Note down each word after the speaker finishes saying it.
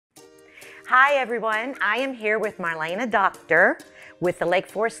Hi everyone, I am here with Marlena Doctor with the Lake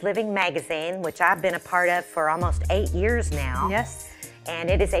Forest Living magazine, which I've been a part of for almost 8 years now. Yes. And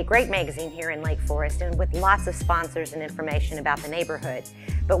it is a great magazine here in Lake Forest and with lots of sponsors and information about the neighborhood.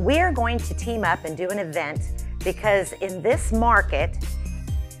 But we are going to team up and do an event because in this market,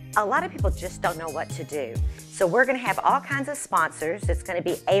 a lot of people just don't know what to do. So we're going to have all kinds of sponsors. It's going to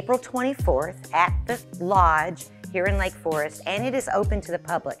be April 24th at the Lodge here in Lake Forest, and it is open to the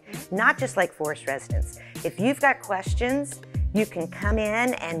public, not just Lake Forest residents. If you've got questions, you can come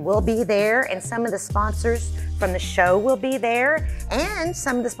in and we'll be there, and some of the sponsors from the show will be there, and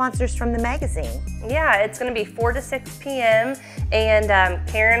some of the sponsors from the magazine. Yeah, it's going to be 4 to 6 p.m. and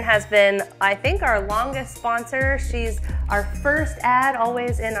Karen has been, I think, our longest sponsor. She's our first ad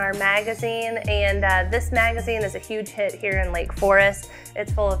always in our magazine, and this magazine is a huge hit here in Lake Forest.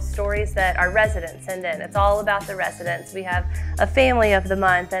 It's full of stories that our residents send in. It's all about the residents. We have a family of the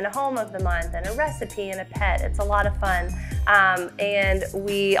month and a home of the month and a recipe and a pet. It's a lot of fun. And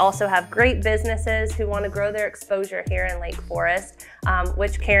we also have great businesses who want to grow their exposure here in Lake Forest,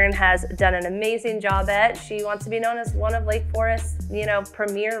 which Karen has done an amazing job at. She wants to be known as one of Lake Forest's,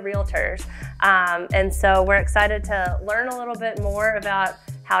 premier realtors. And so we're excited to learn a little bit more about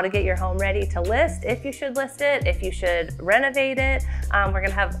how to get your home ready to list, if you should list it, if you should renovate it. We're going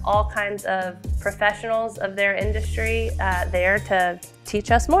to have all kinds of professionals of their industry there to teach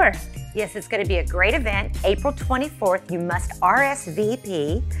us more. Yes, it's going to be a great event. April 24th, you must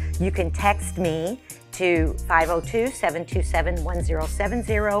RSVP. You can text me to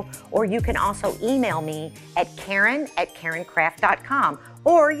 502-727-1070, or you can also email me at karen@karencraft.com,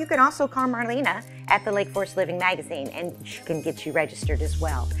 or you can also call Marlena at the Lake Forest Living magazine, and she can get you registered as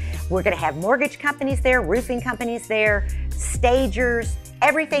well. We're going to have mortgage companies there, roofing companies there, stagers,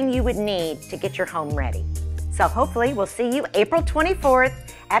 everything you would need to get your home ready. So hopefully we'll see you April 24th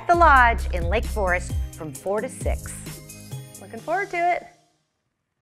at the Lodge in Lake Forest from 4 to 6. Looking forward to it.